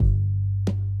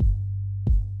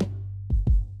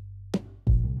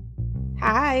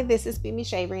Hi, this is Bimi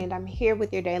Shavery, and I'm here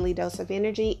with your daily dose of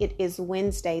energy. It is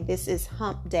Wednesday. This is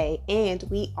Hump Day, and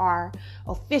we are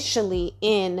officially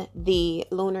in the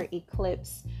lunar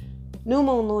eclipse, new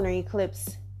moon lunar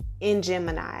eclipse in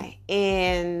Gemini.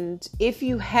 And if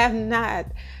you have not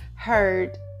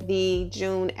heard the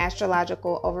June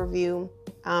astrological overview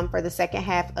for the second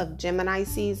half of Gemini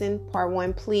season, part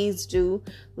 1, please do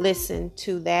listen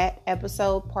to that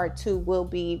episode. Part 2 will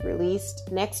be released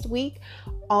next week.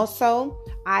 Also,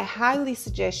 I highly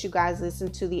suggest you guys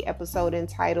listen to the episode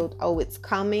entitled "Oh, It's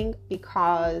Coming,"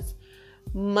 because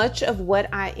much of what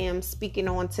I am speaking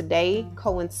on today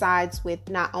coincides with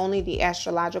not only the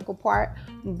astrological part,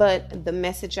 but the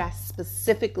message I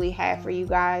specifically have for you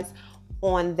guys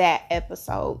on that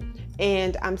episode.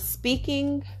 And I'm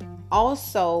speaking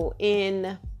also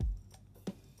in,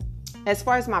 as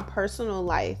far as my personal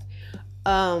life,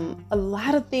 a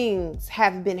lot of things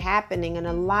have been happening and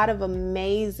a lot of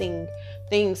amazing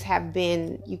things have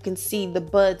been, you can see the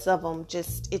buds of them,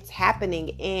 just it's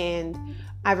happening. And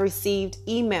I've received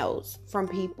emails from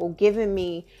people giving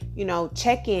me,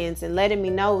 check-ins and letting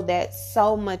me know that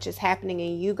so much is happening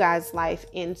in you guys' life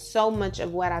and so much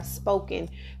of what I've spoken,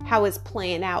 how it's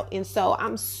playing out. And so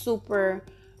I'm super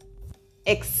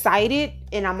excited,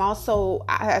 and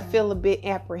I feel a bit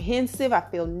apprehensive. I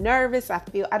feel nervous. I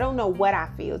don't know what I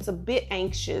feel. It's a bit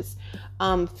anxious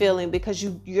feeling, because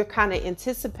you're kind of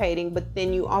anticipating, but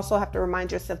then you also have to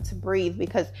remind yourself to breathe,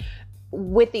 because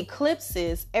with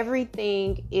eclipses,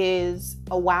 everything is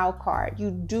a wild card. You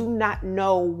do not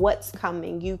know what's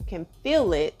coming. You can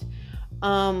feel it.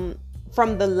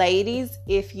 From the ladies,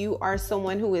 if you are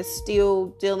someone who is still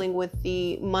dealing with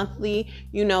the monthly,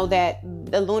 you know that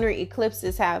the lunar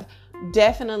eclipses have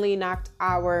definitely knocked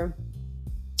our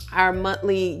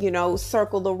monthly,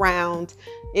 circled around.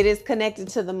 It is connected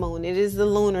to the moon. It is the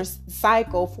lunar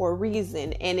cycle for a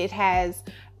reason, and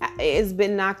it's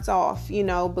been knocked off,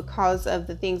 because of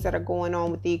the things that are going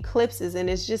on with the eclipses. And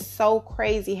it's just so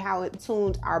crazy how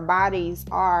attuned our bodies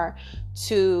are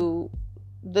to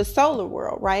the solar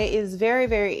world, right? It's very,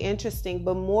 very interesting.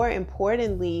 But more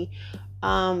importantly,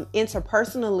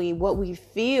 interpersonally, what we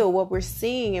feel, what we're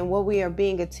seeing, and what we are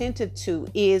being attentive to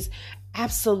is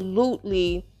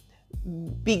absolutely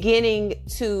beginning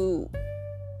to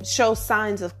show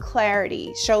signs of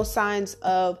clarity, show signs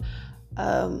of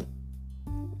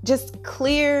just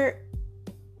clear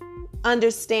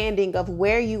understanding of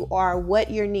where you are,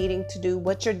 what you're needing to do,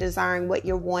 what you're desiring, what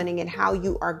you're wanting, and how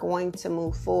you are going to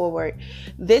move forward.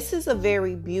 This is a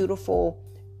very beautiful,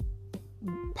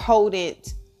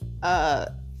 potent,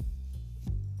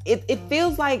 it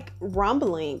feels like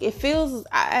rumbling.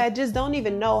 I just don't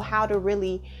even know how to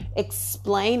really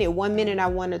explain it. One minute I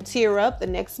want to tear up, the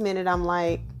next minute I'm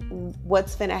like,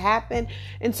 what's gonna happen?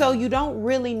 And so you don't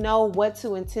really know what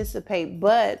to anticipate,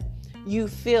 but you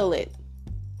feel it.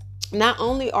 Not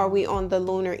only are we on the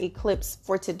lunar eclipse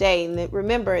for today, and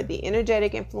remember, the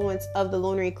energetic influence of the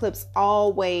lunar eclipse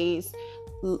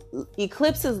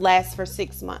eclipses last for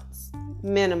 6 months,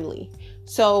 minimally.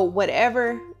 So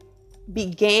whatever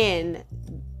began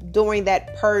during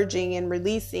that purging and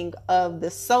releasing of the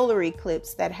solar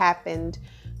eclipse that happened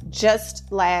just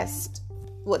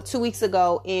 2 weeks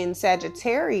ago in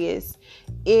Sagittarius,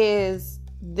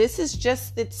 this is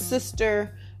just its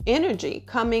sister energy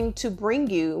coming to bring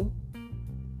you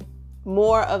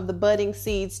more of the budding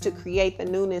seeds to create the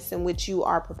newness in which you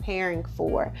are preparing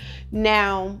for.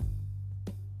 Now,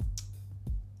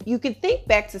 you can think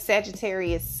back to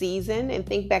Sagittarius season and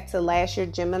think back to last year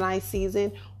Gemini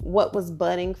season. What was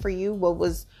budding for you? What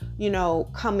was,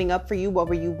 coming up for you? What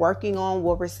were you working on?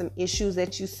 What were some issues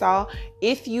that you saw?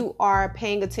 If you are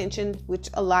paying attention, which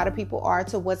a lot of people are,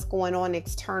 to what's going on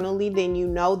externally, then you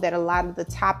know that a lot of the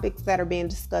topics that are being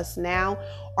discussed now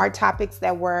are topics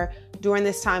that were during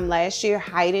this time last year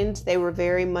heightened. They were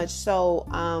very much so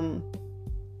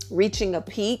reaching a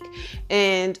peak,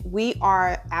 and we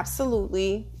are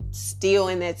absolutely still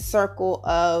in that circle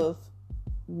of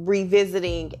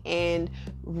revisiting and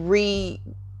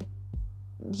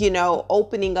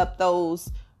opening up those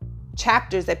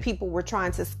chapters that people were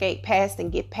trying to skate past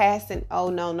and get past. And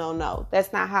no,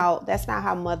 that's not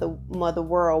how mother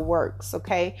world works.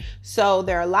 Okay, so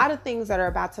there are a lot of things that are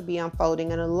about to be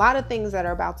unfolding, and a lot of things that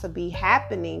are about to be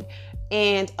happening,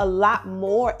 and a lot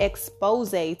more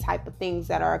expose type of things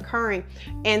that are occurring.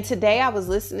 And today I was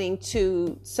listening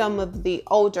to some of the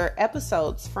older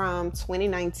episodes from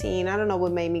 2019. I don't know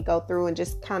what made me go through and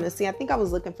just kind of see. I think I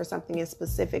was looking for something in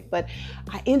specific, but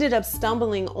I ended up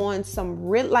stumbling on some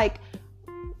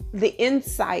the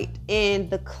insight and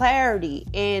the clarity,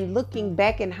 and looking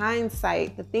back in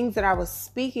hindsight, the things that I was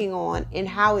speaking on and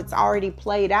how it's already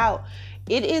played out.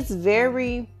 it is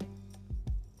very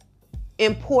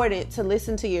important to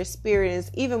listen to your spirit. It's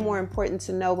even more important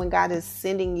to know when God is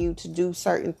sending you to do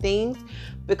certain things,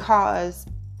 because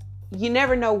you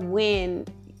never know when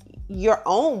your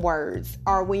own words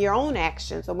or when your own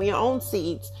actions or when your own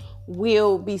seeds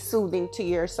will be soothing to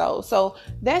your soul. So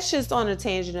that's just on a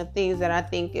tangent of things that I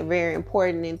think are very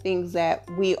important and things that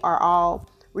we are all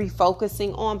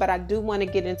refocusing on. But I do want to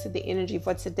get into the energy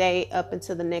for today up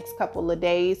until the next couple of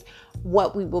days,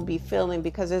 what we will be feeling,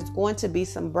 because there's going to be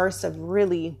some bursts of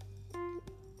really,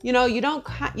 you don't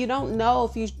know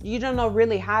if you don't know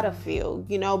really how to feel,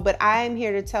 but I am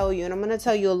here to tell you, and I'm going to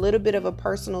tell you a little bit of a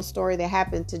personal story that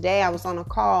happened today. I was on a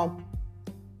call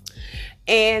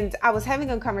and I was having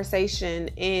a conversation,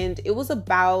 and it was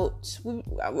about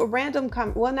not a random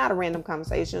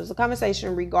conversation. It was a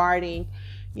conversation regarding,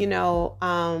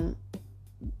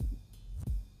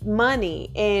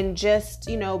 money and just,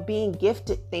 being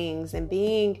gifted things and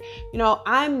being,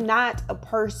 I'm not a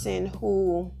person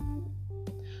who,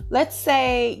 let's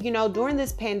say, during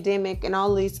this pandemic and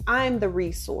all these, I'm the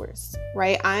resource,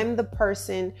 right? I'm the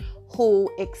person who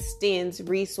extends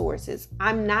resources.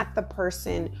 I'm not the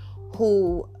person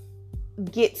who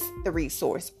gets the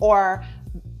resource or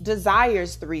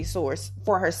desires the resource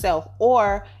for herself,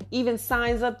 or even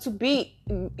signs up to be,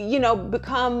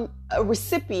 become a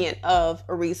recipient of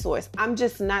a resource. I'm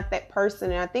just not that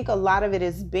person. And I think a lot of it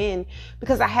has been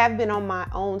because I have been on my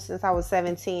own since I was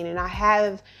 17, and I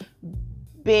have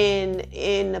been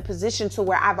in a position to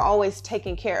where I've always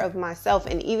taken care of myself.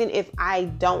 And even if I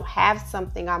don't have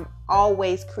something, I'm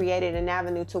always created an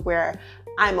avenue to where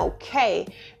I'm okay.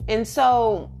 And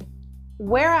so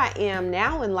where I am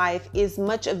now in life is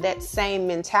much of that same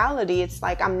mentality. It's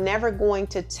like I'm never going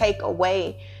to take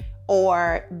away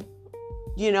or,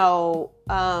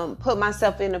 put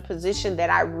myself in a position that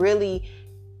I really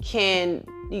can,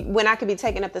 when I could be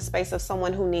taking up the space of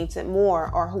someone who needs it more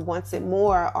or who wants it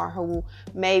more, or who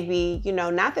maybe,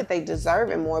 not that they deserve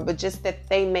it more, but just that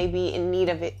they may be in need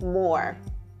of it more.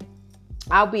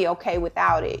 I'll be okay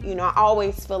without it. I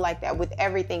always feel like that with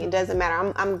everything. It doesn't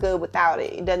matter. I'm good without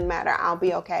it. It doesn't matter. I'll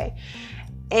be okay.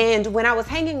 And when I was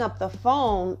hanging up the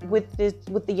phone with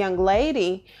the young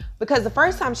lady, because the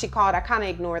first time she called, I kind of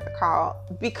ignored the call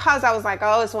because I was like,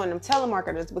 oh, it's one of them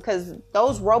telemarketers, because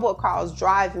those robocalls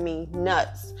drive me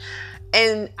nuts.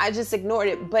 And I just ignored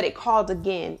it, but it called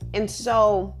again. And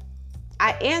so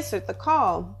I answered the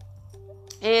call.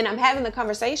 And I'm having the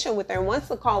conversation with her. And once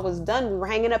the call was done, we were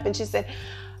hanging up, and she said,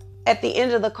 at the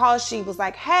end of the call, she was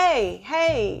like,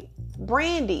 hey,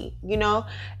 Brandy,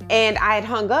 and I had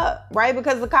hung up, right?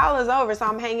 Because the call is over. So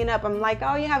I'm hanging up. I'm like,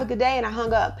 oh, you have a good day. And I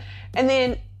hung up. And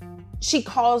then she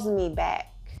calls me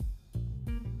back.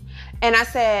 And I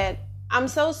said, I'm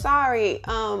so sorry.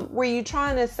 Were you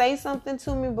trying to say something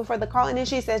to me before the call? And then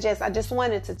she said, yes, I just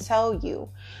wanted to tell you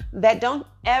that don't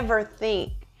ever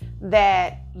think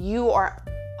that you are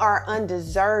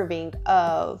undeserving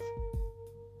of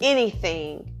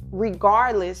anything,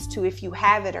 regardless to if you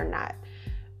have it or not.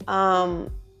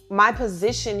 My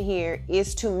position here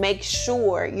is to make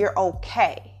sure you're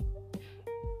okay.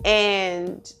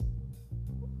 And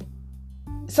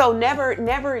so never,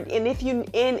 and if you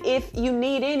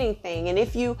need anything, and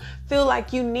if you feel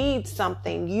like you need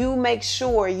something, you make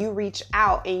sure you reach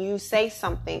out and you say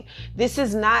something. This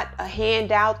is not a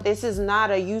handout. This is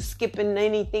not a you skipping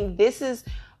anything. This is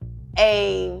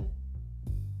a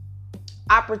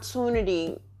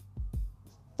opportunity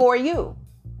for you,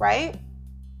 right?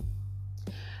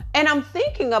 And I'm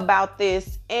thinking about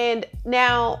this, and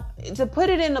now to put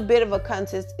it in a bit of a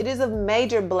context, it is a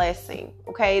major blessing,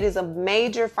 okay? It is a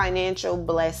major financial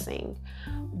blessing,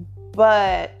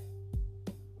 but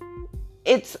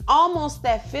it's almost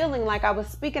that feeling like I was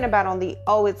speaking about on the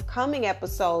Oh, It's Coming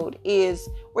episode, is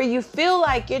where you feel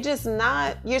like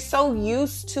you're so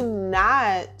used to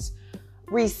not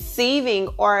receiving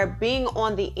or being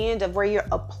on the end of where you're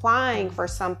applying for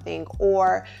something,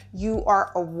 or you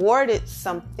are awarded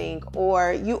something,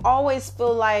 or you always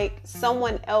feel like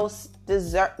someone else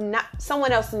needs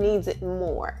it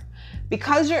more.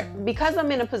 Because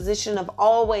I'm in a position of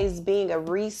always being a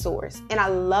resource, and I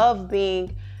love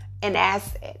being an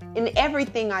asset in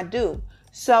everything I do.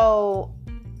 So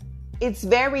it's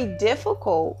very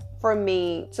difficult for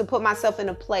me to put myself in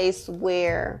a place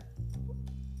where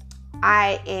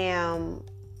I am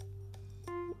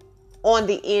on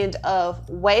the end of,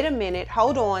 wait a minute,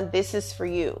 hold on, this is for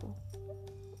you.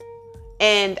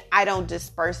 And I don't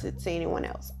disperse it to anyone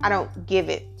else. I don't give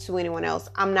it to anyone else.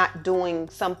 I'm not doing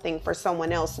something for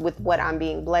someone else with what I'm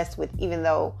being blessed with, even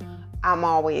though I'm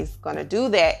always going to do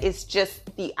that. It's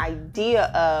just the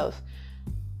idea of,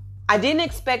 I didn't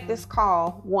expect this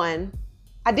call. One,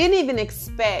 I didn't even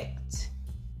expect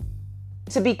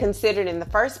to be considered in the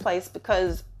first place,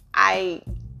 because I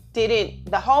didn't,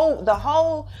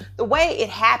 the way it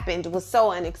happened was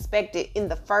so unexpected in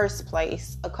the first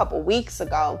place a couple weeks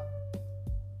ago,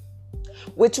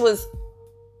 which was,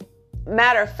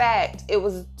 matter of fact, it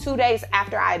was 2 days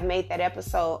after I had made that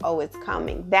episode, Oh, It's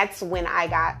Coming. That's when I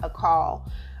got a call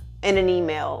and an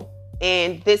email.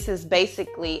 And this is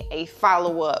basically a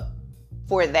follow-up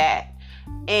for that.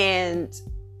 And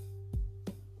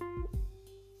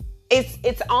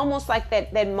it's almost like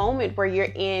that moment where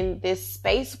you're in this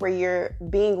space where you're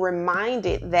being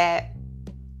reminded that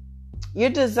you're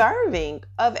deserving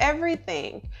of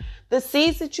everything. The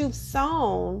seeds that you've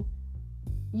sown,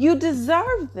 you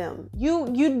deserve them.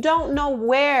 You don't know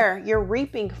where you're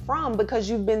reaping from because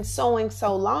you've been sowing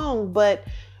so long, but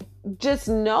just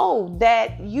know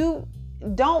that you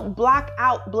don't block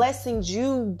out blessings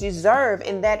you deserve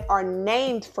and that are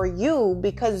named for you,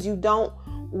 because you don't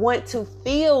want to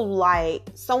feel like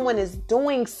someone is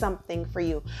doing something for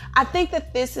you. I think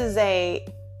that this is a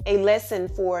lesson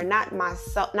for not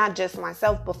just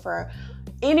myself, but for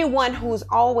anyone who's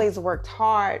always worked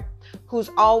hard,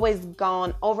 who's always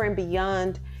gone over and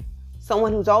beyond,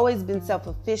 someone who's always been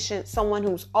self-sufficient, someone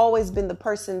who's always been the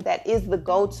person that is the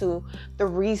go-to, the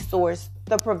resource,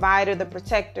 the provider, the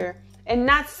protector. And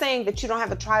not saying that you don't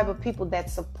have a tribe of people that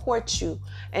support you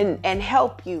and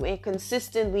help you and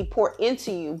consistently pour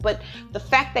into you. But the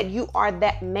fact that you are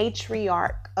that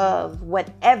matriarch of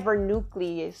whatever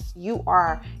nucleus you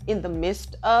are in the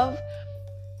midst of,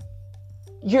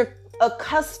 you're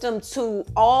accustomed to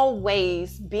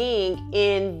always being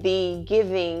in the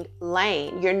giving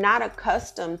lane. You're not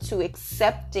accustomed to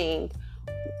accepting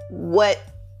what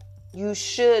you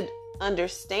should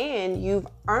understand you've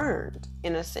earned,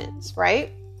 in a sense,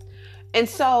 right? And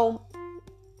so,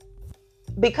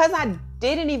 because I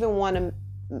didn't even want to,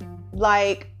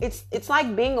 like, it's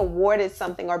like being awarded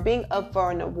something or being up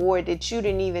for an award that you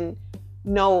didn't even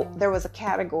know there was a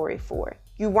category for.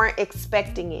 You weren't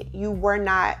expecting it. You were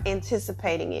not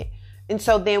anticipating it. And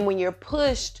so then when you're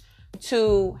pushed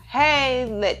to, hey,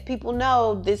 let people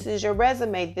know this is your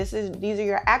resume, these are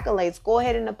your accolades, go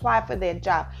ahead and apply for that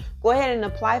job, go ahead and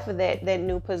apply for that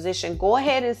new position, go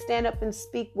ahead and stand up and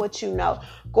speak what you know,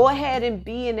 go ahead and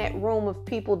be in that room of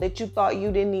people that you thought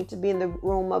you didn't need to be in the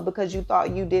room of because you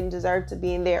thought you didn't deserve to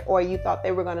be in there, or you thought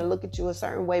they were going to look at you a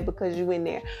certain way because you in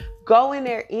there. Go in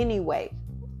there anyway.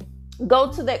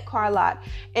 Go to that car lot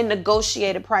and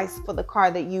negotiate a price for the car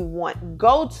that you want.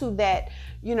 Go to that,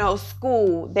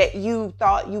 school that you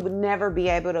thought you would never be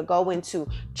able to go into.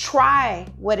 Try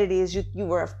what it is you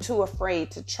were too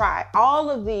afraid to try. All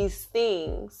of these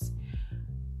things.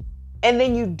 And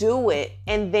then you do it.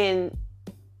 And then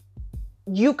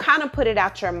you kind of put it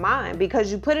out your mind,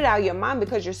 because you put it out your mind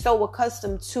because you're so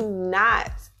accustomed to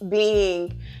not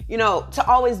being, to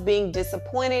always being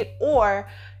disappointed, or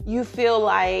you feel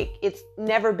like it's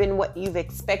never been what you've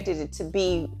expected it to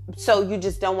be. So you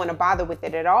just don't want to bother with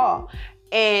it at all.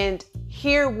 And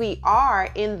here we are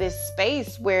in this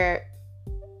space where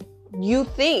you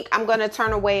think, I'm going to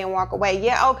turn away and walk away.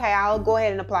 Yeah, okay, I'll go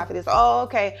ahead and apply for this. Oh,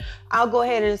 okay, I'll go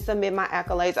ahead and submit my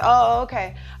accolades. Oh,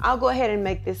 okay, I'll go ahead and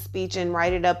make this speech and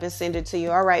write it up and send it to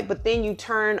you. All right, but then you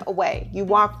turn away. You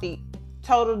walk the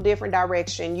total different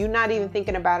direction. You're not even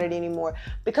thinking about it anymore,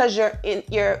 because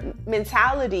your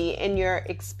mentality and your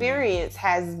experience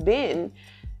has been,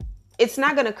 it's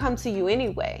not going to come to you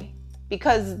anyway,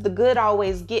 because the good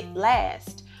always get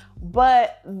last.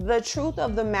 But the truth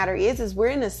of the matter is we're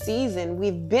in a season.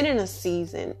 We've been in a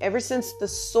season ever since the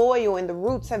soil and the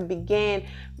roots have began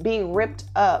being ripped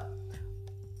up.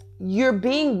 You're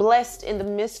being blessed in the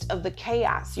midst of the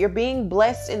chaos. You're being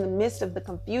blessed in the midst of the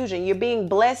confusion. You're being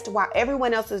blessed while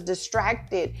everyone else is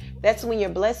distracted. That's when your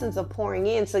blessings are pouring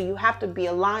in. So you have to be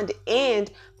aligned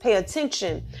and pay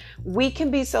attention. We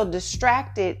can be so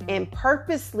distracted and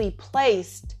purposely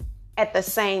placed at the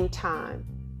same time.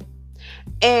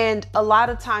 And a lot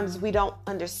of times we don't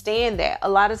understand that. A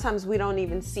lot of times we don't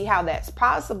even see how that's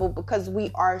possible, because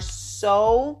we are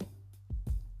so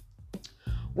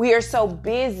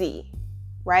busy,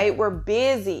 right? We're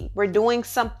busy. We're doing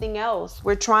something else.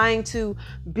 We're trying to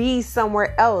be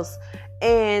somewhere else.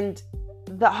 And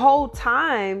the whole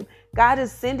time, God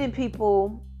is sending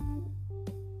people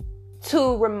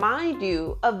to remind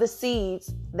you of the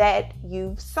seeds that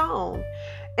you've sown.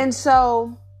 And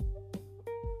so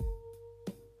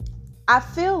I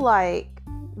feel like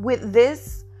with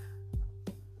this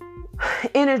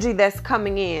energy that's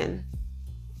coming in,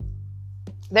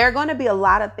 there are going to be a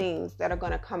lot of things that are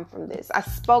going to come from this. I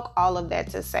spoke all of that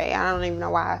to say, I don't even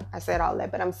know why I said all that,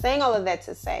 but I'm saying all of that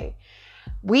to say,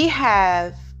 we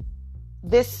have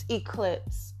this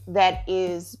eclipse that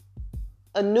is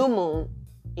a new moon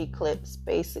eclipse,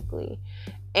 basically.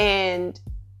 And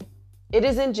it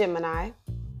is in Gemini.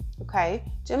 Okay.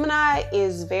 Gemini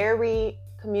is very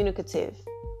communicative,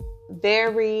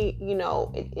 very,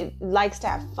 it likes to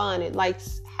have fun. It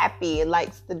likes happy. It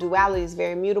likes the duality is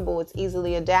very mutable. It's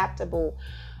easily adaptable.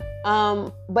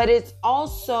 But it's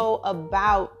also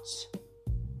about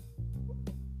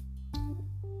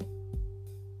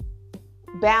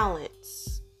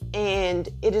balance. And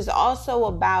it is also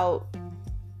about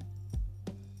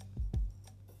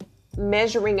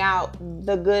measuring out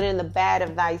the good and the bad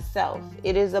of thyself.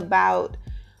 It is about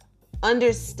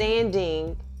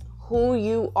understanding who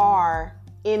you are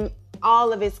in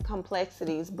all of its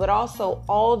complexities, but also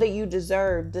all that you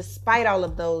deserve despite all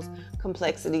of those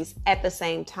complexities at the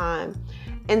same time.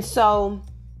 And so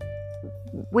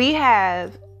we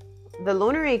have the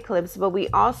lunar eclipse, but we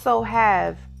also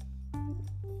have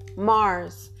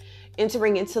Mars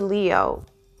entering into Leo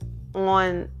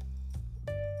on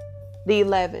the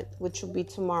 11th, which will be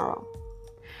tomorrow.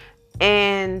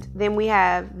 And then we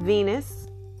have Venus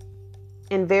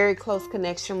in very close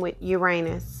connection with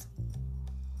Uranus,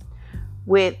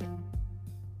 with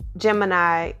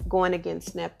Gemini going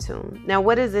against Neptune. Now,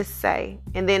 what does this say?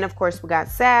 And then, of course, we got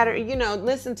Saturn.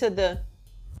 Listen to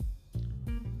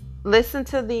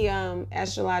the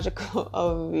astrological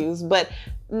overviews. But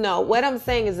no, what I'm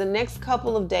saying is the next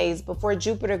couple of days before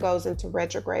Jupiter goes into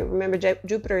retrograde. Remember,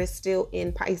 Jupiter is still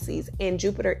in Pisces, and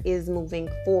Jupiter is moving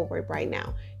forward right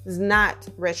now. It's not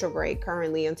retrograde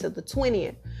currently until the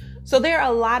 20th. So there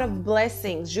are a lot of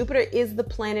blessings. Jupiter is the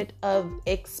planet of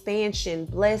expansion,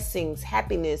 blessings,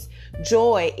 happiness,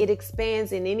 joy. It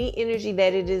expands in any energy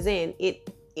that it is in. It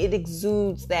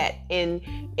exudes that, and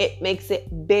it makes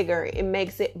it bigger. It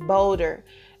makes it bolder.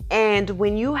 And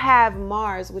when you have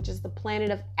Mars, which is the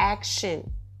planet of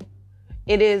action,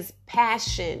 it is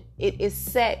passion, it is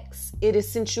sex, it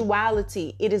is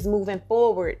sensuality, it is moving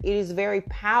forward. It is very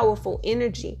powerful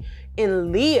energy.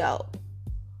 In Leo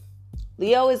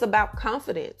is about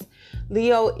confidence.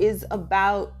 Leo is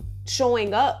about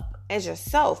showing up as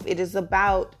yourself. It is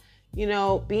about,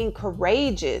 being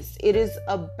courageous. It is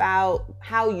about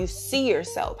how you see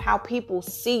yourself, how people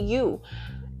see you.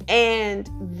 And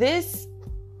this,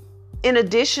 in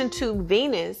addition to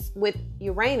Venus with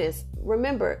Uranus,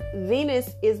 remember,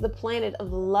 Venus is the planet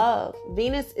of love.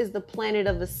 Venus is the planet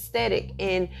of aesthetic,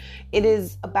 and it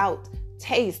is about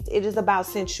taste. It is about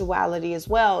sensuality as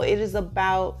well. It is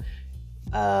about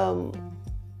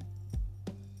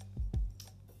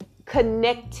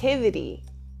connectivity.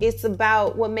 It's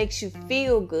about what makes you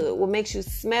feel good, what makes you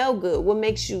smell good, what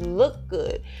makes you look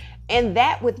good. And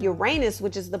that with Uranus,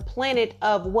 which is the planet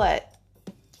of what?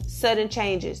 Sudden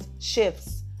changes,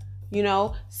 shifts,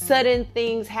 sudden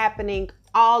things happening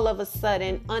all of a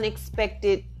sudden,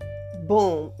 unexpected,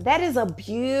 boom. That is a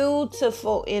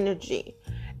beautiful energy.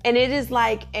 And it is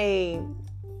like a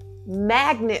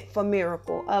magnet for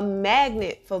miracle, a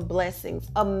magnet for blessings,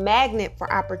 a magnet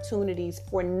for opportunities,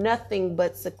 for nothing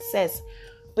but success.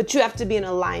 But you have to be in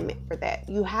alignment for that.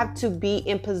 You have to be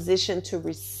in position to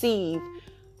receive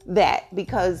that,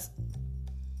 because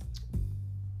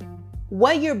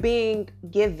what you're being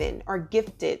given or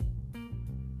gifted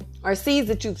are seeds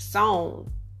that you've sown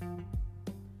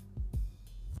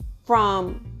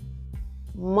from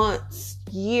months,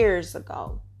 years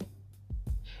ago.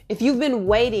 If you've been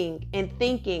waiting and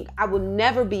thinking, I will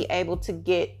never be able to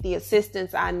get the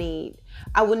assistance I need,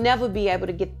 I will never be able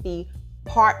to get the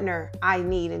partner I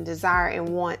need and desire and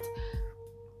want,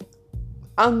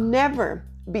 I'll never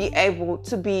be able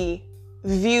to be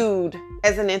viewed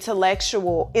as an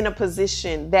intellectual in a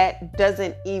position that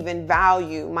doesn't even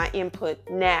value my input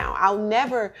now. I'll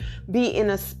never be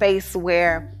in a space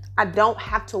where I don't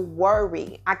have to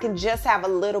worry. I can just have a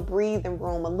little breathing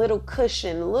room, a little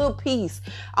cushion, a little peace.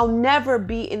 I'll never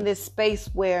be in this space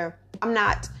where I'm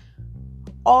not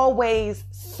always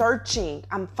searching.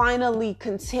 I'm finally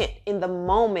content in the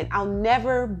moment. I'll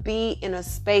never be in a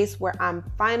space where I'm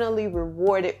finally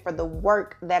rewarded for the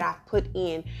work that I've put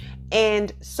in.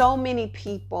 And so many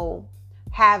people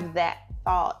have that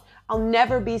thought. I'll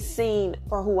never be seen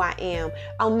for who I am.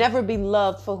 I'll never be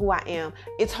loved for who I am.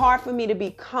 It's hard for me to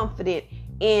be confident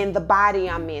in the body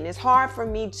I'm in. It's hard for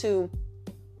me to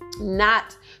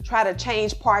not try to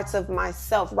change parts of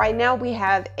myself. Right now we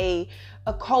have a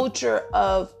culture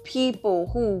of people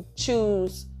who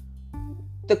choose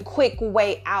the quick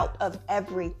way out of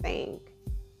everything.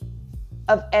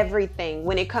 of everything.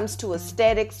 When it comes to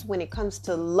aesthetics, when it comes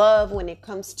to love, when it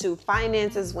comes to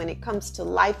finances, when it comes to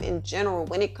life in general,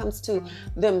 when it comes to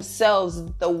themselves,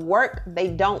 the work they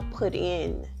don't put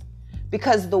in,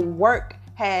 because the work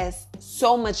has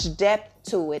so much depth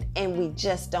to it and we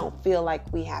just don't feel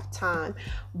like we have time.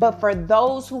 But for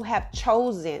those who have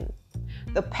chosen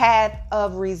the path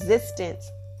of resistance,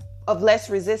 of less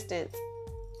resistance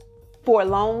for a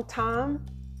long time,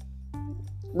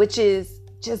 which is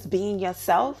just being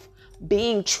yourself,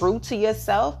 being true to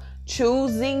yourself,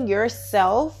 choosing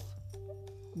yourself,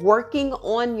 working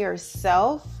on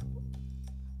yourself,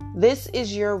 this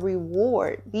is your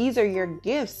reward. These are your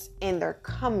gifts and they're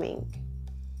coming.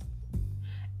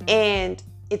 And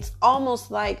it's almost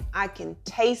like I can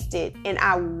taste it and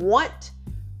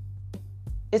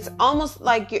it's almost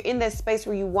like you're in that space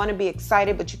where you want to be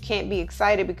excited, but you can't be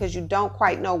excited because you don't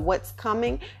quite know what's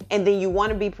coming. And then you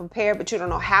want to be prepared, but you don't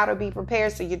know how to be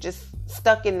prepared. So you're just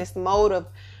stuck in this mode of,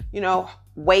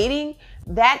 waiting.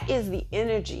 That is the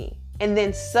energy. And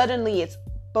then suddenly it's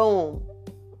boom.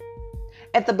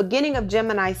 At the beginning of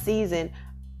Gemini season,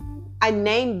 I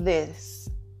named this.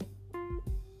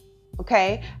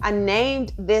 Okay? I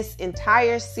named this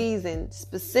entire season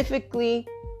specifically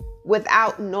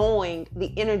without knowing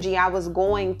the energy I was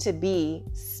going to be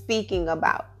speaking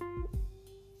about.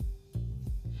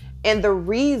 And the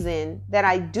reason that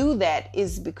I do that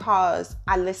is because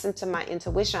I listen to my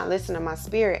intuition, I listen to my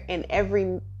spirit, and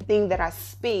everything that I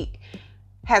speak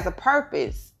has a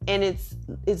purpose and it's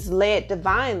led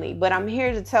divinely. But I'm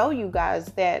here to tell you guys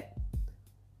that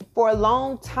for a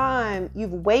long time,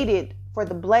 you've waited for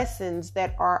the blessings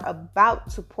that are about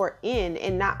to pour in.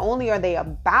 And not only are they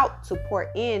about to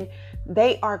pour in,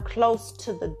 they are close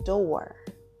to the door.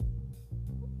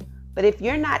 But if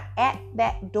you're not at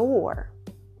that door,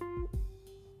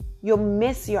 you'll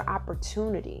miss your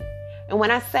opportunity. And when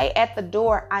I say at the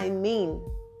door, I mean,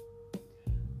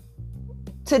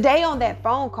 today on that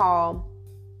phone call,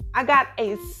 I got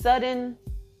a sudden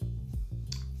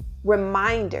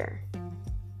reminder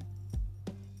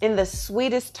in the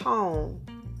sweetest tone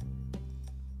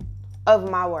of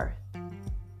my worth.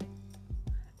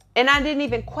 And I didn't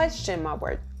even question my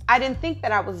worth. I didn't think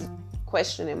that I was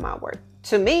questioning my worth.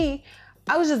 To me,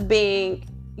 I was just being,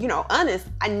 honest.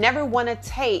 I never want to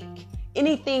take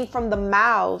anything from the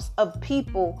mouths of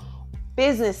people,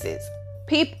 businesses.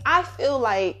 I feel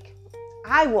like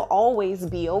I will always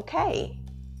be okay.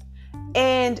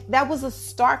 And that was a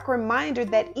stark reminder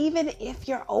that even if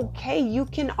you're okay, you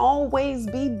can always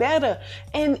be better.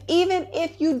 And even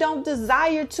if you don't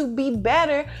desire to be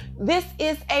better, this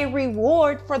is a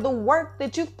reward for the work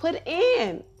that you've put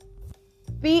in.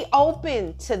 Be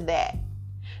open to that.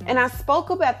 And I spoke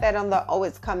about that on the Oh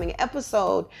It's Coming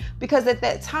episode, because at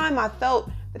that time I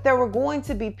felt that there were going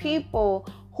to be people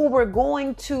who were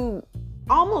going to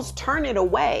almost turn it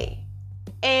away.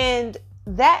 And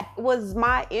that was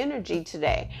my energy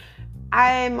today.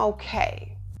 I'm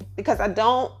okay because I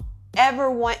don't ever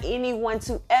want anyone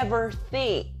to ever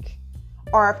think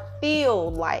or feel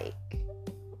like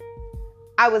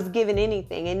I was given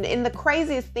anything. And the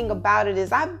craziest thing about it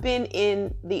is I've been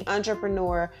in the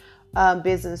entrepreneur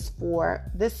business for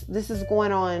this is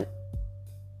going on.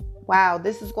 Wow,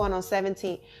 this is going on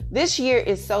 17. This year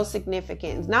is so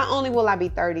significant. Not only will I be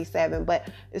 37, but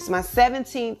it's my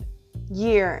 17th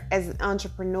year as an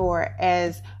entrepreneur,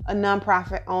 as a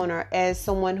nonprofit owner, as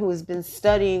someone who has been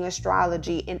studying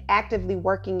astrology and actively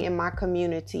working in my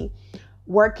community,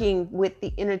 working with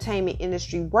the entertainment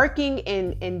industry, working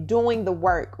and doing the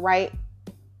work, right,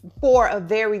 for a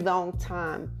very long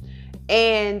time.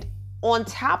 And on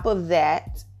top of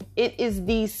that, it'll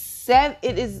be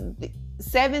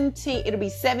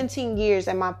 17 years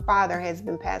that my father has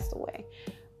been passed away.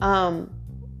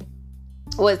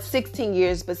 Well, it's 16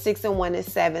 years, but 6 and 1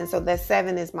 is 7. So that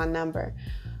 7 is my number.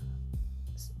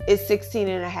 It's 16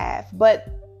 and a half. But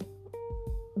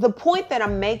the point that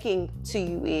I'm making to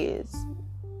you is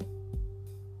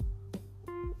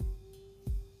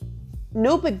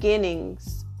new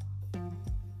beginnings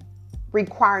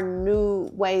require new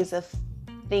ways of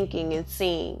thinking and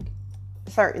seeing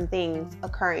certain things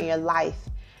occur in your life.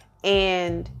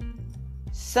 And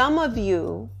some of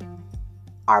you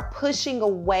are pushing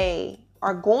away,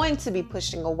 are going to be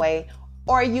pushing away,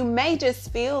 or you may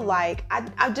just feel like,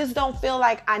 I just don't feel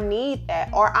like I need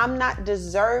that, or I'm not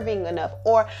deserving enough,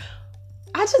 or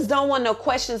I just don't want no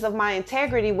questions of my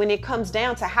integrity when it comes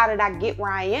down to how did I get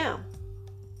where I am?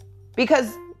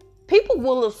 Because people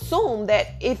will assume that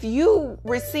if you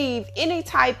receive any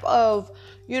type of,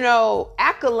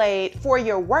 accolade for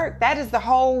your work. That is the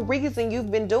whole reason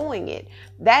you've been doing it.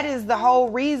 That is the whole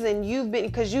reason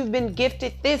because you've been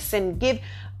gifted this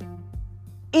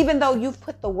even though you've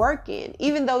put the work in,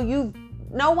 even though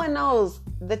no one knows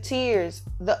the tears,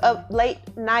 the late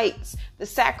nights, the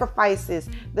sacrifices,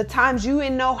 the times you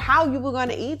didn't know how you were going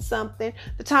to eat something,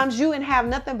 the times you didn't have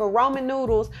nothing but ramen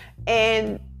noodles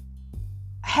and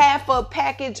half a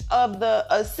package of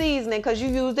the seasoning because you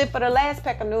used it for the last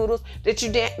pack of noodles that you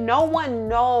didn't. No one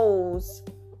knows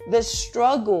the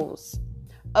struggles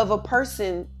of a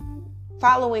person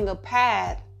following a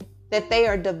path that they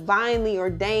are divinely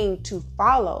ordained to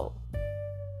follow.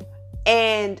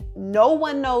 And no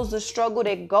one knows the struggle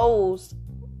that goes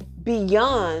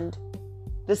beyond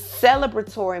the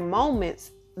celebratory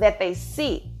moments that they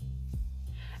see.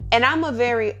 And I'm a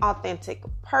very authentic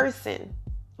person.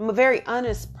 I'm a very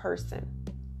honest person.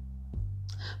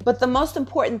 But the most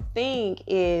important thing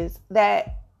is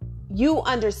that you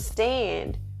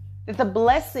understand that the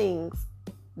blessings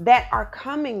that are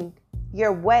coming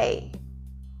your way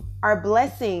are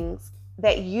blessings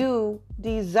that you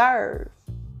deserve.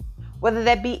 Whether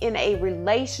that be in a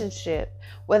relationship,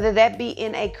 whether that be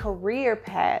in a career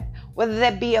path, whether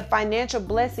that be a financial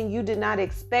blessing you did not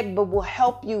expect but will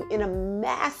help you in a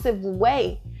massive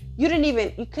way. You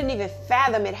couldn't even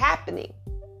fathom it happening.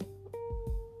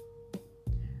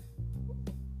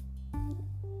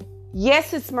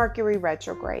 Yes, it's Mercury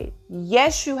retrograde.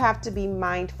 Yes, you have to be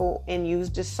mindful and use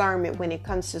discernment when it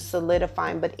comes to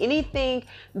solidifying. But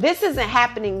this isn't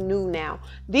happening new now.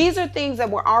 These are things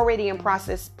that were already in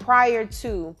process prior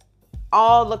to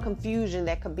all the confusion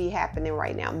that could be happening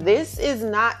right now. This is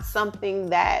not something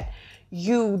that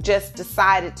you just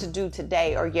decided to do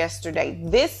today or yesterday.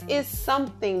 This is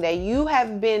something that you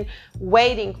have been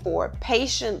waiting for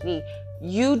patiently.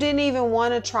 You didn't even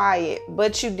want to try it,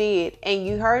 but you did. And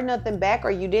you heard nothing back, or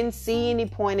you didn't see any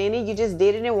point in it. You just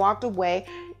did it and walked away.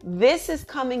 This is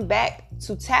coming back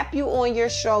to tap you on your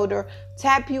shoulder,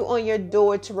 tap you on your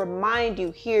door to remind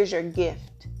you, here's your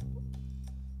gift.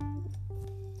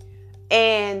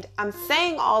 And I'm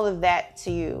saying all of that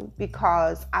to you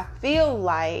because I feel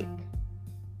like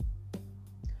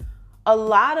a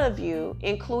lot of you,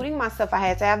 including myself, I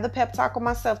had to have the pep talk with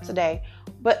myself today,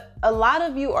 but a lot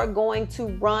of you are going to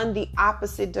run the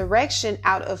opposite direction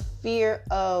out of fear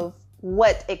of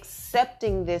what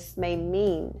accepting this may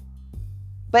mean.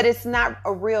 But it's not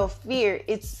a real fear.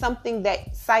 It's something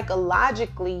that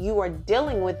psychologically you are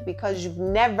dealing with because you've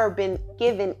never been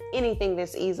given anything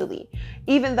this easily.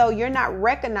 Even though you're not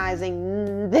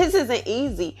recognizing this isn't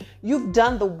easy. You've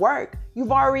done the work.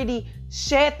 You've already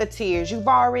shed the tears. You've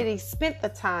already spent the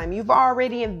time. You've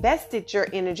already invested your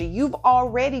energy. You've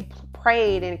already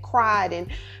prayed and cried and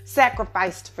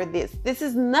sacrificed for this. This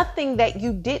is nothing that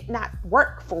you did not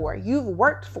work for. You've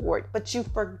worked for it, but you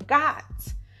forgot.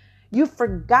 You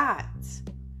forgot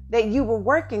that you were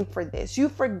working for this. You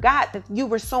forgot that you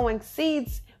were sowing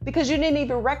seeds because you didn't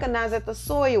even recognize that the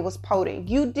soil was potent.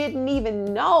 You didn't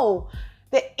even know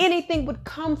that anything would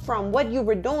come from what you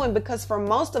were doing, because for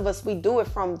most of us, we do it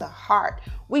from the heart.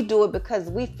 We do it because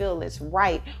we feel it's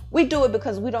right. We do it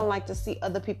because we don't like to see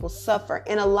other people suffer.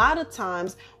 And a lot of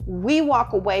times we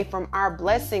walk away from our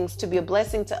blessings to be a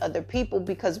blessing to other people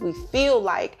because we feel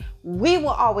like we will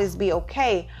always be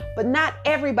okay. But not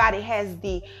everybody has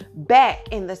the back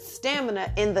and the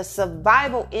stamina and the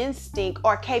survival instinct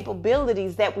or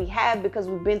capabilities that we have because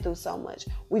we've been through so much.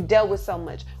 We've dealt with so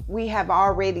much. We have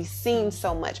already seen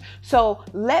so much. So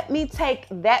let me take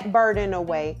that burden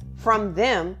away from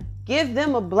them, give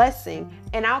them a blessing,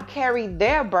 and I'll carry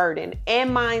their burden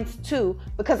and mine too,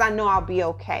 because I know I'll be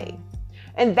okay.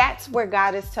 And that's where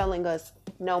God is telling us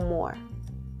no more.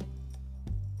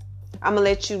 I'm going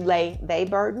to let you lay their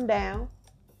burden down,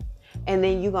 and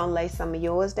then you're going to lay some of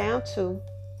yours down too.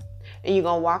 And you're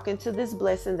going to walk into this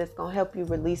blessing that's going to help you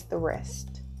release the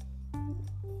rest.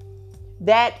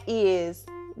 That is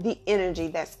the energy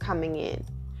that's coming in.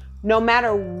 No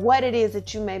matter what it is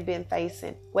that you may have been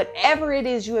facing, whatever it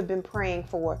is you have been praying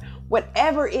for,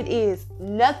 whatever it is,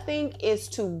 nothing is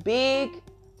too big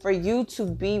for you to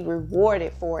be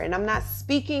rewarded for. And I'm not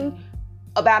speaking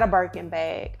about a Birkin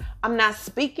bag. I'm not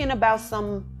speaking about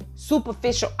some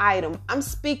superficial item. I'm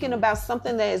speaking about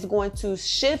something that is going to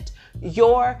shift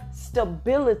your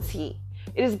stability.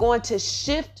 It is going to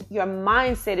shift your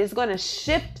mindset. It's going to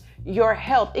shift your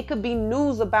health. It could be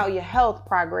news about your health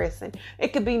progressing.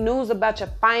 It could be news about your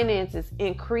finances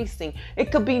increasing.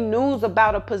 It could be news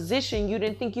about a position you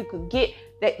didn't think you could get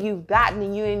that you've gotten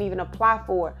and you didn't even apply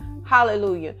for.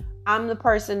 Hallelujah. I'm the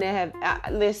person that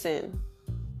have, listen.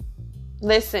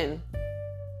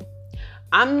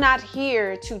 I'm not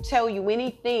here to tell you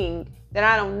anything that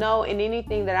I don't know and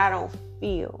anything that I don't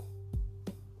feel.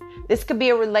 This could be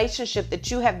a relationship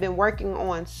that you have been working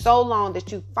on so long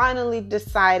that you finally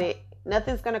decided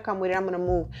nothing's going to come with it. I'm going to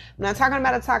move. I'm not talking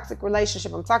about a toxic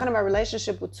relationship. I'm talking about a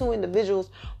relationship with two individuals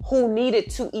who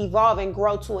needed to evolve and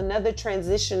grow to another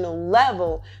transitional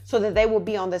level so that they will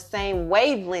be on the same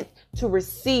wavelength to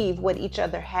receive what each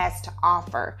other has to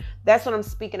offer. That's what I'm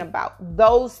speaking about.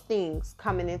 Those things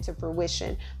coming into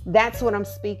fruition. That's what I'm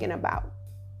speaking about.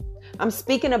 I'm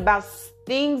speaking about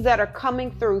things that are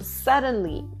coming through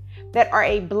suddenly, that are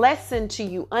a blessing to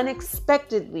you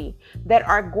unexpectedly, that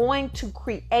are going to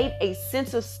create a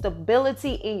sense of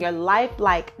stability in your life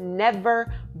like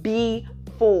never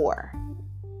before.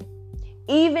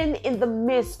 Even in the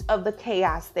midst of the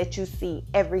chaos that you see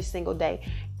every single day,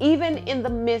 even in the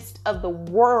midst of the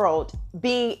world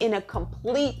being in a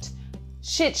complete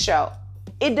shit show,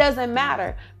 it doesn't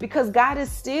matter, because God is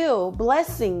still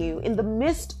blessing you in the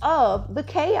midst of the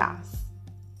chaos.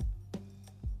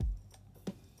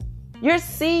 Your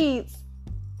seeds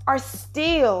are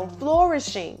still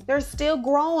flourishing. They're still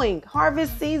growing.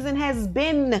 Harvest season has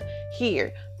been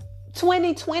here.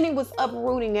 2020 was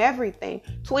uprooting everything.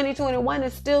 2021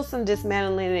 is still some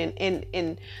dismantling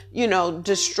and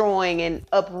destroying and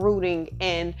uprooting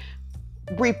and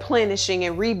replenishing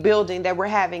and rebuilding that we're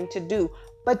having to do.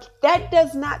 But that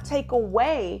does not take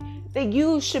away that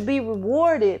you should be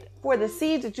rewarded for the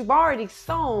seeds that you've already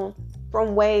sown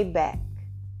from way back.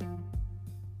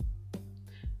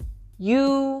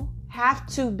 You have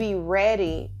to be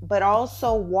ready, but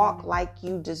also walk like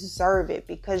you deserve it,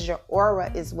 because your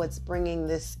aura is what's bringing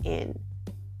this in.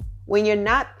 When you're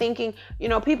not thinking,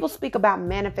 people speak about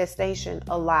manifestation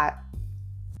a lot,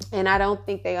 and I don't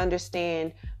think they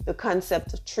understand the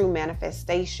concept of true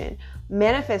manifestation.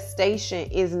 Manifestation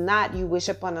is not you wish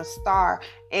upon a star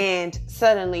and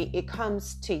suddenly it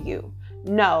comes to you.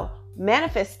 No,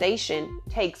 manifestation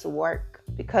takes work,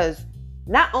 because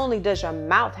not only does your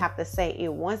mouth have to say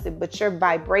it wants it, but your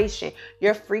vibration,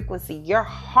 your frequency, your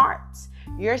heart,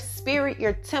 your spirit,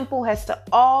 your temple has to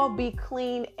all be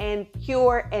clean and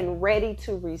pure and ready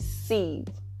to receive.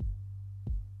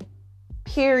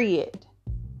 Period.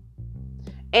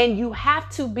 And you have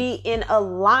to be in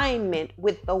alignment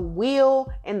with the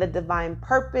will and the divine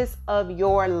purpose of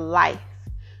your life.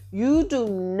 You do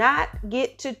not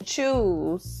get to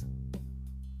choose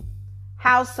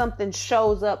how something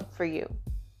shows up for you.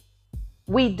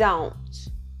 We don't.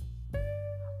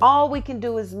 All we can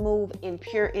do is move in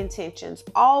pure intentions.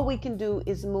 All we can do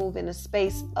is move in a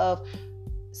space of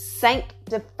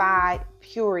sanctified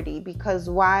purity. Because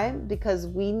why? Because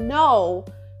we know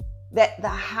that the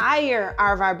higher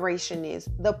our vibration is,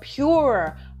 the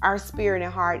purer our spirit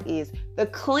and heart is, the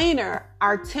cleaner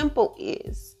our temple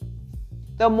is,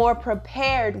 the more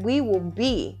prepared we will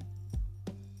be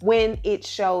when it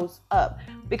shows up.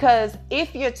 Because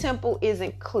if your temple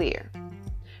isn't clear,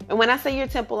 and when I say your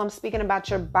temple, I'm speaking about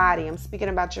your body, I'm speaking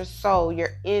about your soul, your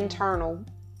internal,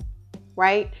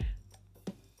 right?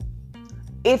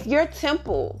 If your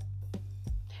temple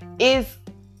is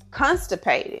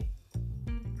constipated,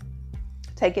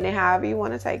 taking it however you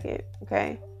want to take it,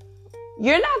 okay?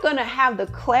 You're not going to have the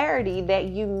clarity that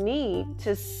you need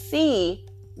to see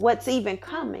what's even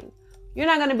coming. You're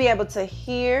not going to be able to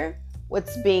hear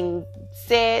what's being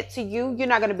said to you. You're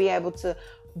not going to be able to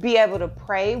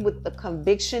pray with the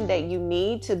conviction that you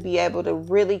need to be able to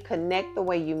really connect the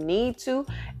way you need to.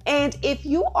 And if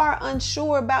you are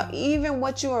unsure about even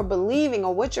what you are believing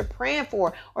or what you're praying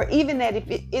for, or even that if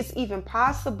it's even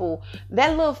possible,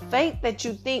 that little faith that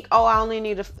you think, oh, I only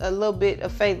need a little bit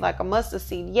of faith like a mustard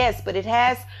seed. Yes, but it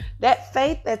has that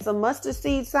faith that's a mustard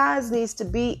seed size needs to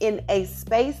be in a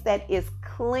space that is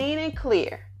clean and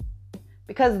clear,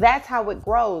 because that's how it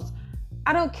grows.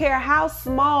 I don't care how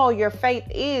small your faith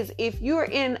is. If you're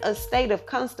in a state of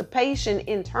constipation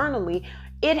internally,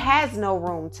 it has no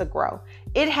room to grow.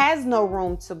 It has no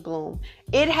room to bloom.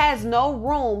 It has no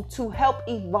room to help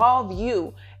evolve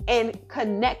you and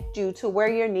connect you to where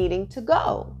you're needing to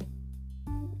go.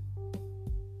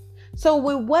 So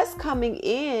with what's coming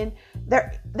in,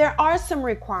 there are some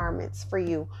requirements for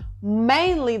you.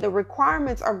 Mainly the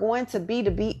requirements are going to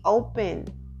be open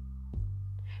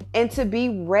and to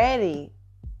be ready.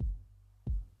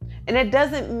 And it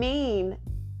doesn't mean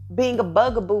being a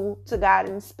bugaboo to God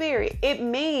in spirit. It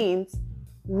means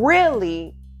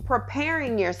really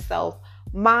preparing yourself,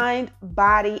 mind,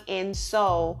 body, and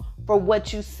soul for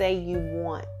what you say you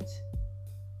want.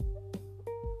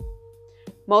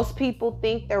 Most people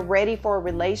think they're ready for a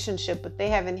relationship, but they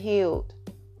haven't healed.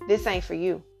 This ain't for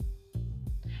you.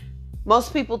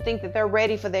 Most people think that they're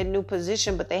ready for their new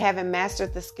position, but they haven't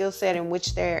mastered the skill set in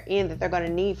which they're in that they're going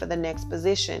to need for the next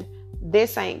position.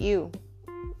 This ain't you.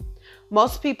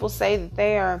 Most people say that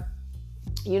they are,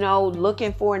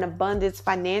 looking for an abundance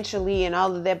financially and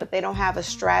all of that, but they don't have a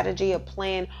strategy, a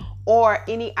plan, or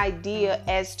any idea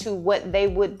as to what they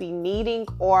would be needing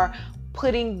or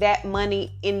putting that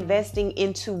money, investing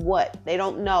into what. They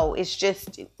don't know. It's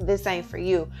just, this ain't for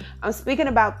you. I'm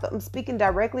speaking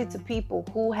directly to people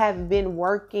who have been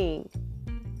working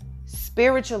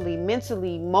spiritually,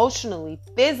 mentally, emotionally,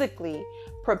 physically,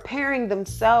 preparing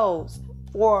themselves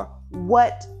for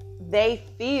what they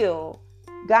feel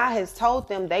God has told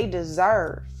them they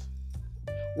deserve,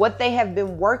 what they have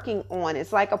been working on.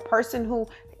 It's like a person who,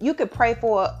 you could pray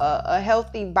for a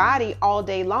healthy body all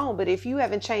day long, but if you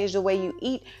haven't changed the way you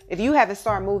eat, if you haven't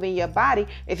started moving your body,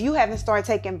 if you haven't started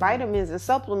taking vitamins and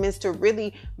supplements to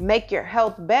really make your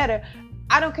health better,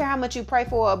 I don't care how much you pray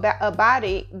for a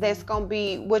body that's going to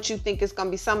be what you think is going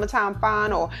to be summertime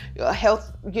fine or a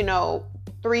health,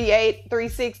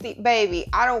 360, baby.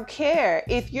 I don't care.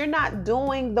 If you're not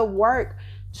doing the work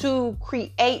to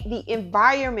create the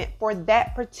environment for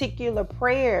that particular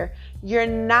prayer, you're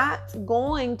not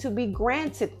going to be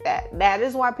granted that. That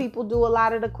is why people do a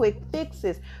lot of the quick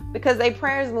fixes, because their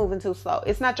prayer is moving too slow.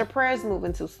 It's not your prayers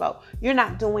moving too slow. You're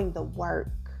not doing the work.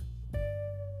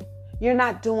 You're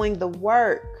not doing the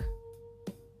work.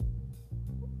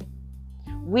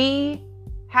 We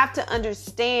have to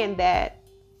understand that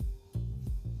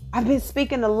I've been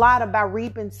speaking a lot about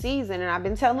reaping season, and I've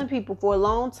been telling people for a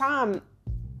long time,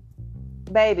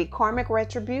 baby, karmic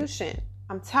retribution.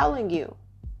 I'm telling you.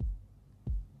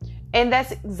 And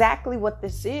that's exactly what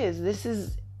this is. This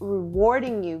is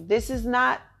rewarding you. It's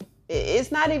not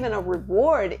even a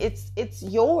reward. It's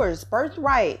yours.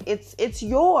 Birthright. It's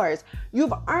yours.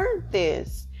 You've earned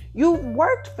this. You've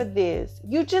worked for this.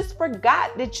 You just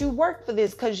forgot that you worked for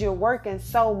this because you're working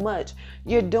so much.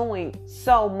 You're doing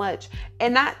so much.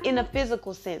 And not in a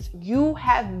physical sense. You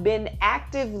have been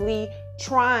actively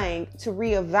trying to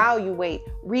reevaluate,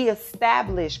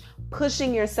 reestablish,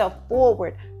 pushing yourself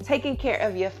forward, taking care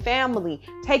of your family,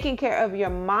 taking care of your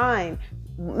mind,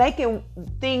 making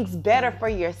things better for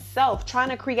yourself, trying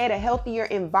to create a healthier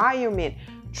environment,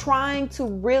 trying to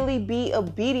really be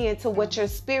obedient to what your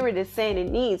spirit is saying it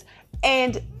needs.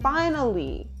 And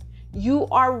finally, you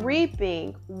are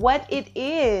reaping what it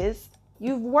is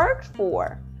you've worked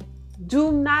for.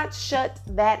 Do not shut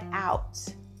that out.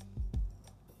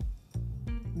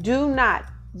 Do not.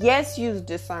 Yes, use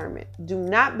discernment. Do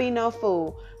not be no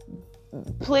fool.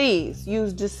 Please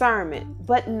use discernment,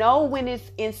 but know when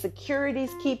it's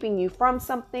insecurities keeping you from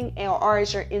something, or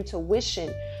is your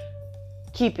intuition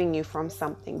keeping you from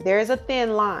something. There's a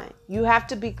thin line. You have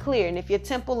to be clear. And if your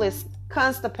temple is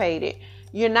constipated,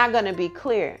 you're not going to be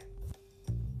clear.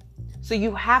 So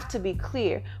you have to be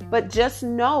clear. But just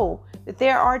know that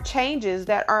there are changes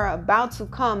that are about to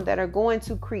come that are going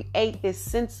to create this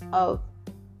sense of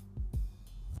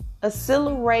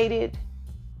accelerated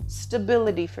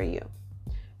stability for you.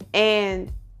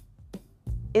 And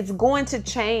it's going to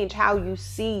change how you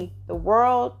see the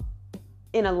world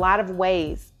in a lot of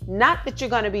ways. Not that you're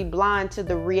going to be blind to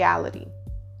the reality.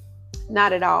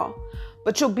 Not at all.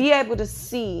 But you'll be able to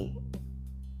see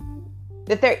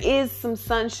that there is some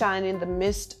sunshine in the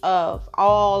midst of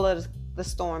all of the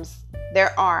storms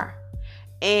there are.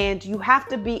 And you have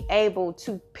to be able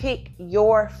to pick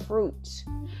your fruit.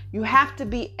 You have to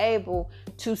be able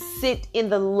to sit in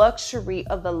the luxury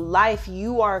of the life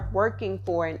you are working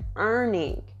for and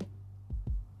earning.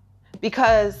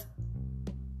 Because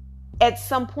at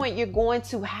some point you're going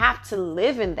to have to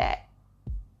live in that.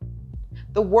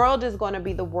 The world is going to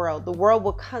be the world. The world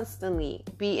will constantly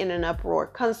be in an uproar,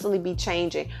 constantly be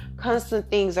changing.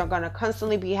 Constant things are going to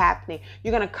constantly be happening.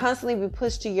 You're going to constantly be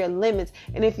pushed to your limits.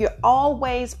 And if you're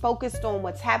always focused on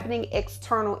what's happening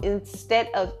external instead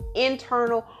of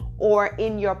internal or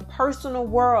in your personal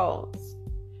worlds,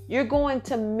 you're going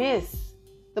to miss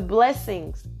the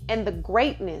blessings and the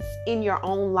greatness in your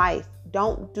own life.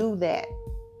 Don't do that.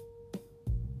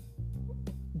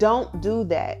 Don't do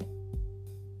that.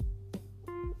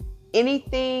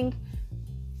 Anything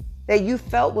that you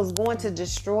felt was going to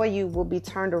destroy you will be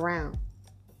turned around.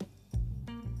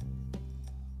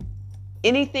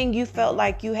 Anything you felt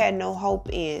like you had no hope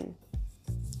in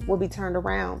will be turned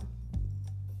around.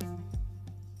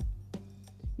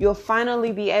 You'll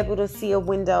finally be able to see a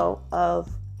window of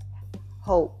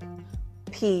hope,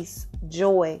 peace,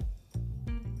 joy.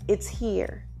 It's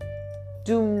here.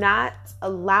 Do not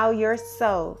allow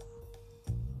yourself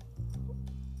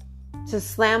to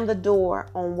slam the door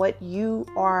on what you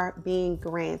are being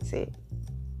granted.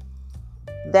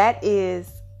 That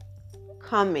is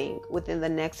coming within the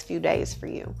next few days for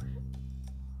you.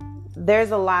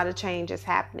 There's a lot of changes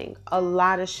happening, a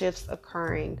lot of shifts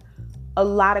occurring, a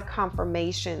lot of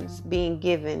confirmations being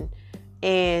given.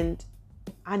 And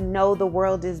I know the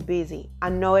world is busy. I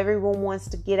know everyone wants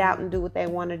to get out and do what they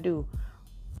want to do.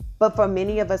 But for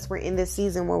many of us, we're in this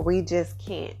season where we just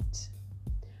can't.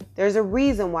 There's a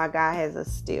reason why God has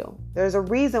us still. There's a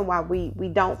reason why we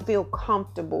don't feel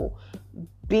comfortable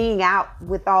being out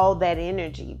with all that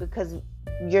energy, because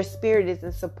your spirit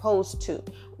isn't supposed to.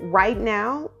 Right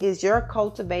now is your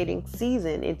cultivating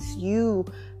season. It's you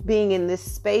being in this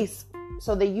space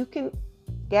so that you can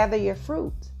gather your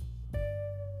fruit.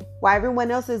 While everyone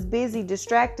else is busy,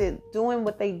 distracted, doing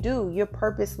what they do, you're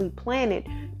purposely planted.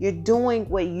 You're doing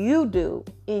what you do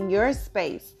in your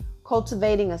space,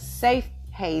 cultivating a safe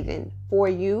haven for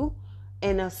you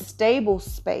and a stable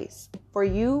space for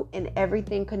you and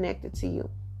everything connected to you.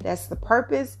 That's the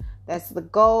purpose. That's the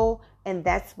goal. And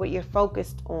that's what you're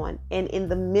focused on. And in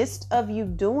the midst of you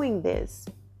doing this,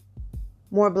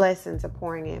 more blessings are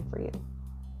pouring in for you.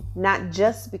 Not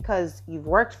just because you've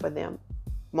worked for them.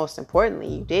 Most importantly,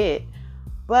 you did.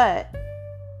 But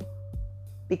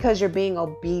because you're being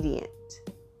obedient.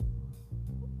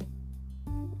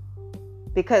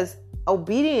 Because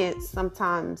obedience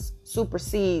sometimes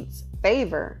supersedes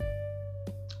favor.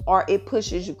 Or it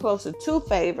pushes you closer to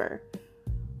favor.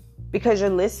 Because you're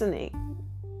listening.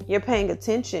 You're paying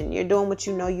attention. You're doing what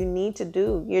you know you need to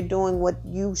do. You're doing what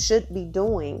you should be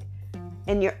doing.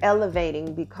 And you're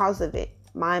elevating because of it.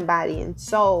 Mind, body, and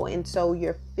soul. And so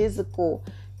your physical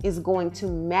is going to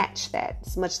match that.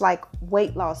 It's much like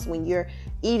weight loss when you're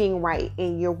eating right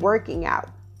and you're working out.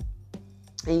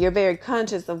 And you're very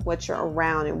conscious of what you're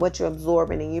around and what you're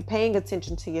absorbing. And you're paying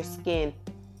attention to your skin.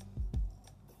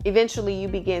 Eventually you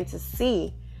begin to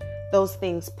see those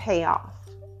things pay off.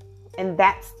 And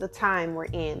that's the time we're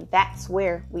in. That's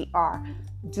where we are.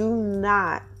 Do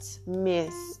not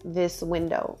miss this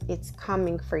window. It's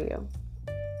coming for you.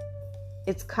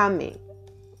 It's coming.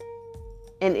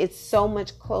 And it's so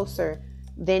much closer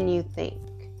than you think.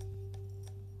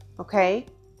 Okay?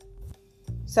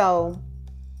 So,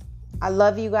 I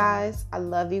love you guys. I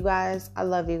love you guys. I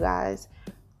love you guys.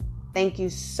 Thank you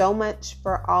so much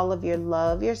for all of your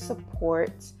love, your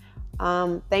support.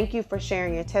 Thank you for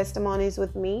sharing your testimonies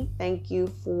with me. Thank you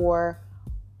for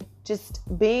just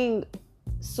being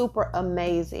super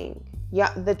amazing.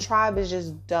 Yeah, the tribe is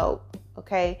just dope.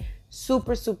 Okay.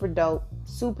 Super, super dope.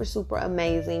 Super, super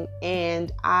amazing.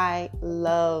 And I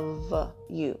love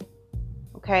you.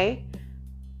 Okay.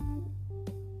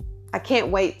 I can't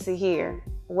wait to hear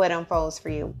what unfolds for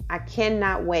you. I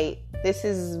cannot wait. This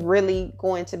is really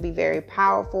going to be very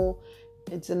powerful.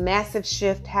 It's a massive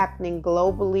shift happening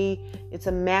globally. It's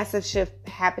a massive shift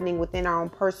happening within our own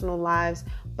personal lives.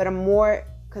 But I'm more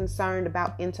concerned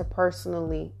about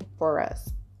interpersonally for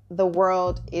us. The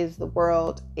world is the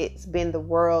world. It's been the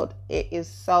world. It is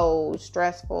so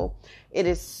stressful. It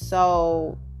is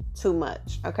so too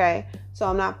much. Okay. So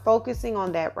I'm not focusing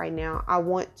on that right now.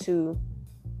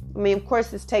 Of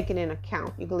course, it's taken in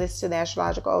account. You can listen to the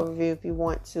astrological overview if you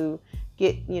want to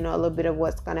get, a little bit of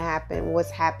what's going to happen, what's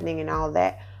happening and all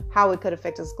that, how it could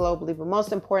affect us globally. But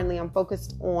most importantly, I'm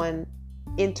focused on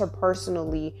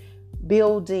interpersonally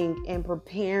building and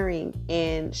preparing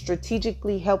and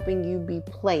strategically helping you be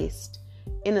placed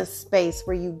in a space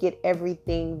where you get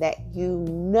everything that you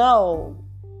know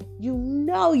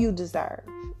you deserve.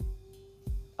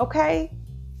 Okay?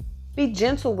 Be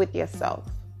gentle with yourself.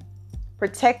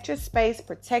 Protect your space,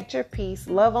 protect your peace,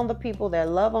 love on the people that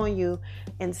love on you,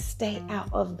 and stay out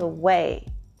of the way.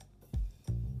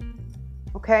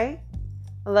 Okay?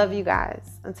 I love you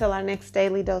guys. Until our next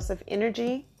daily dose of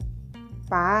energy.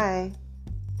 Bye.